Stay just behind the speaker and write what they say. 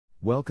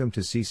Welcome to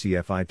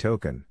CCFi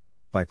Token,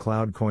 by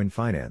CloudCoin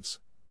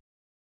Finance.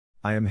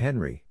 I am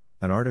Henry,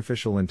 an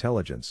artificial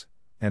intelligence,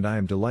 and I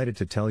am delighted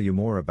to tell you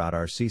more about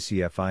our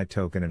CCFi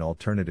token and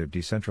alternative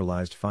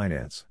decentralized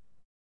finance.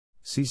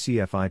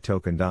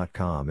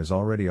 CCFitoken.com is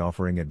already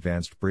offering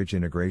advanced bridge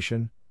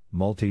integration,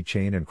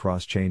 multi-chain and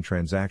cross-chain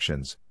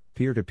transactions,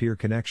 peer-to-peer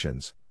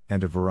connections,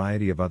 and a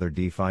variety of other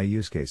DeFi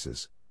use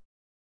cases.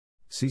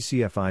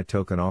 CCFi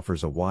Token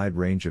offers a wide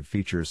range of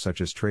features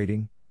such as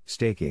trading,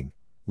 staking,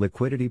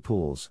 liquidity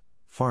pools,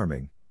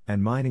 farming,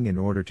 and mining in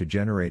order to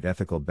generate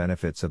ethical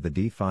benefits of the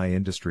DeFi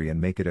industry and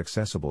make it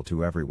accessible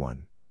to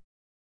everyone.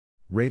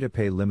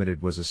 RaidaPay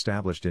Ltd was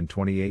established in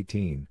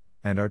 2018,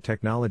 and our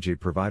technology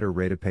provider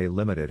RaidaPay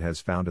Ltd has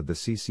founded the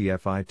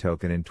CCFi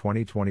token in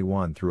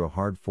 2021 through a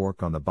hard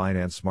fork on the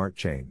Binance Smart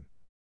Chain.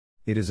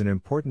 It is an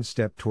important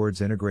step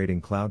towards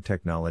integrating cloud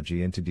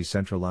technology into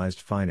decentralized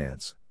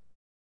finance.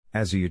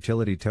 As a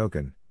utility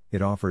token,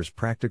 it offers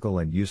practical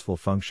and useful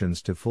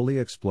functions to fully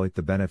exploit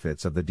the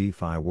benefits of the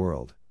DeFi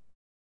world.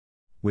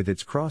 With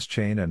its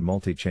cross-chain and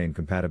multi-chain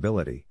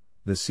compatibility,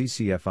 the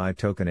CCFi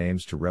token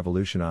aims to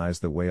revolutionize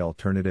the way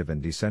alternative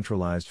and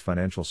decentralized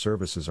financial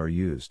services are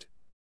used.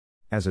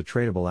 As a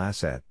tradable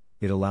asset,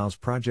 it allows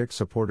project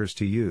supporters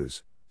to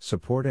use,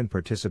 support and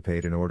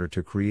participate in order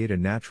to create a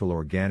natural,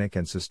 organic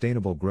and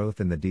sustainable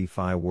growth in the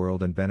DeFi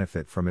world and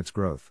benefit from its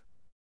growth.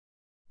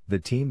 The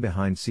team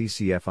behind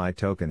CCFi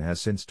Token has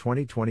since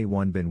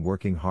 2021 been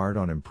working hard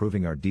on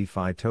improving our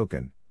DeFi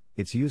token,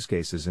 its use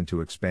cases, and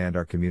to expand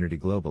our community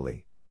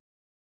globally.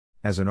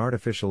 As an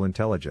artificial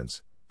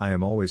intelligence, I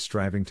am always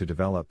striving to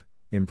develop,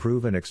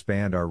 improve and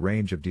expand our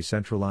range of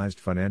decentralized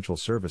financial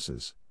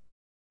services.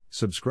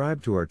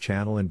 Subscribe to our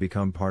channel and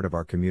become part of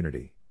our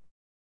community.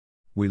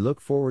 We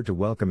look forward to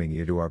welcoming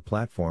you to our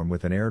platform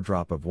with an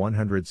airdrop of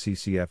 100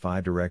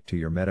 CCFi direct to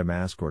your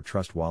MetaMask or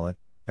Trust wallet,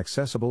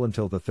 accessible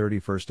until the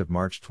 31st of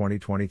March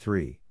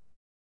 2023.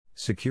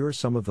 Secure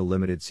some of the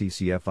limited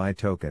CCFi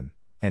token,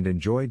 and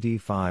enjoy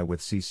DeFi with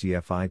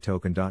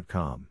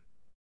ccfitoken.com.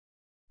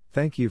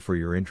 Thank you for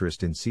your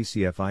interest in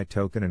CCFi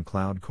token and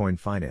CloudCoin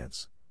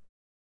Finance.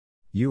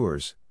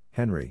 Yours,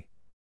 Henry.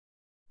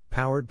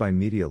 Powered by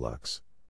medialux.